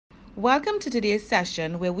Welcome to today's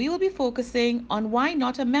session where we will be focusing on why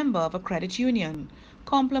not a member of a credit union.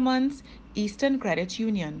 Compliments, Eastern Credit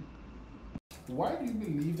Union. Why do you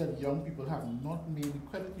believe that young people have not made the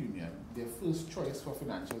credit union their first choice for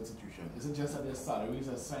financial institution? Is it just that their salaries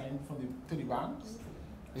are signed to the banks?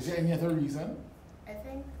 Is there any other reason? I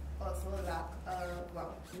think also lack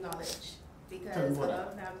of knowledge because Tell me a what. lot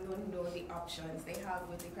of them don't know the options they have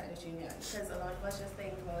with the credit union. Because a lot of us just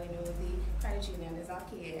think, well, the credit union is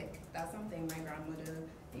archaic. That's something my grandmother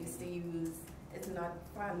used to use. It's not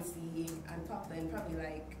fancy and popular, probably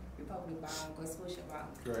like Republic Bank or Scotia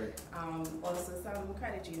Bank. Right. Also, some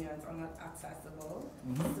credit unions are not accessible.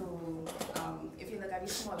 Mm-hmm. So, if you look at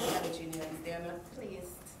the smaller credit unions, they are not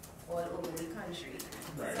placed all over the country.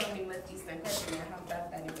 Right. Some in the Eastern Credit Union have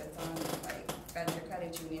that benefit on like Venture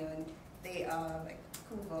Credit Union. They are like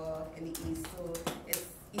Cuba in the East, so it's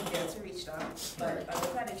easier to reach them. But other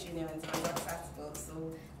credit unions are not accessible.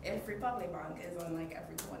 So if Republic Bank is on like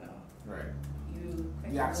every corner, Right. you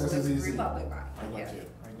The access is easy. Republic Bank. I got Yeah. you.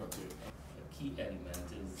 I got you. A key element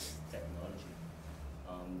is technology.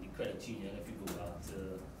 The credit union, if you go back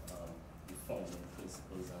to the founding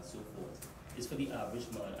principles and so forth, is for the average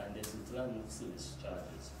man, and there's little and no service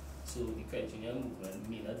charges. So the credit union movement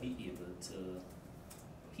may not be able to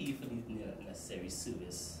pay for the necessary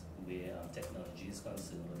service where technology is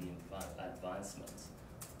concerned or the advancements.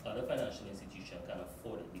 Other financial institutions can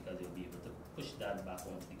afford it because they'll be able to push that back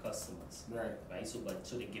onto the customers. Right. So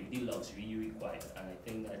they give the luxury you require, and I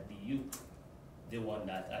think that the youth, they want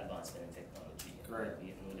that advancement in technology. Right.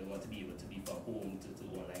 They want to be able to be from home to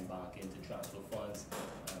online banking to transfer funds.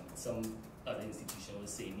 Some other institution was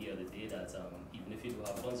saying the other day that even if you don't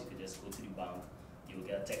have funds, you could just go to the bank, you'll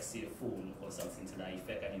get a text to your phone or something to that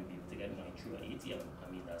effect, and you'll be able to get money through an ATM.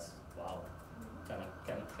 I mean, that's wow.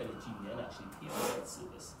 Can a credit union actually pay for that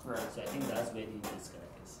service? Right. So I think that's where the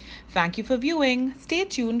disconnect is. Thank you for viewing. Stay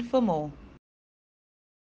tuned for more.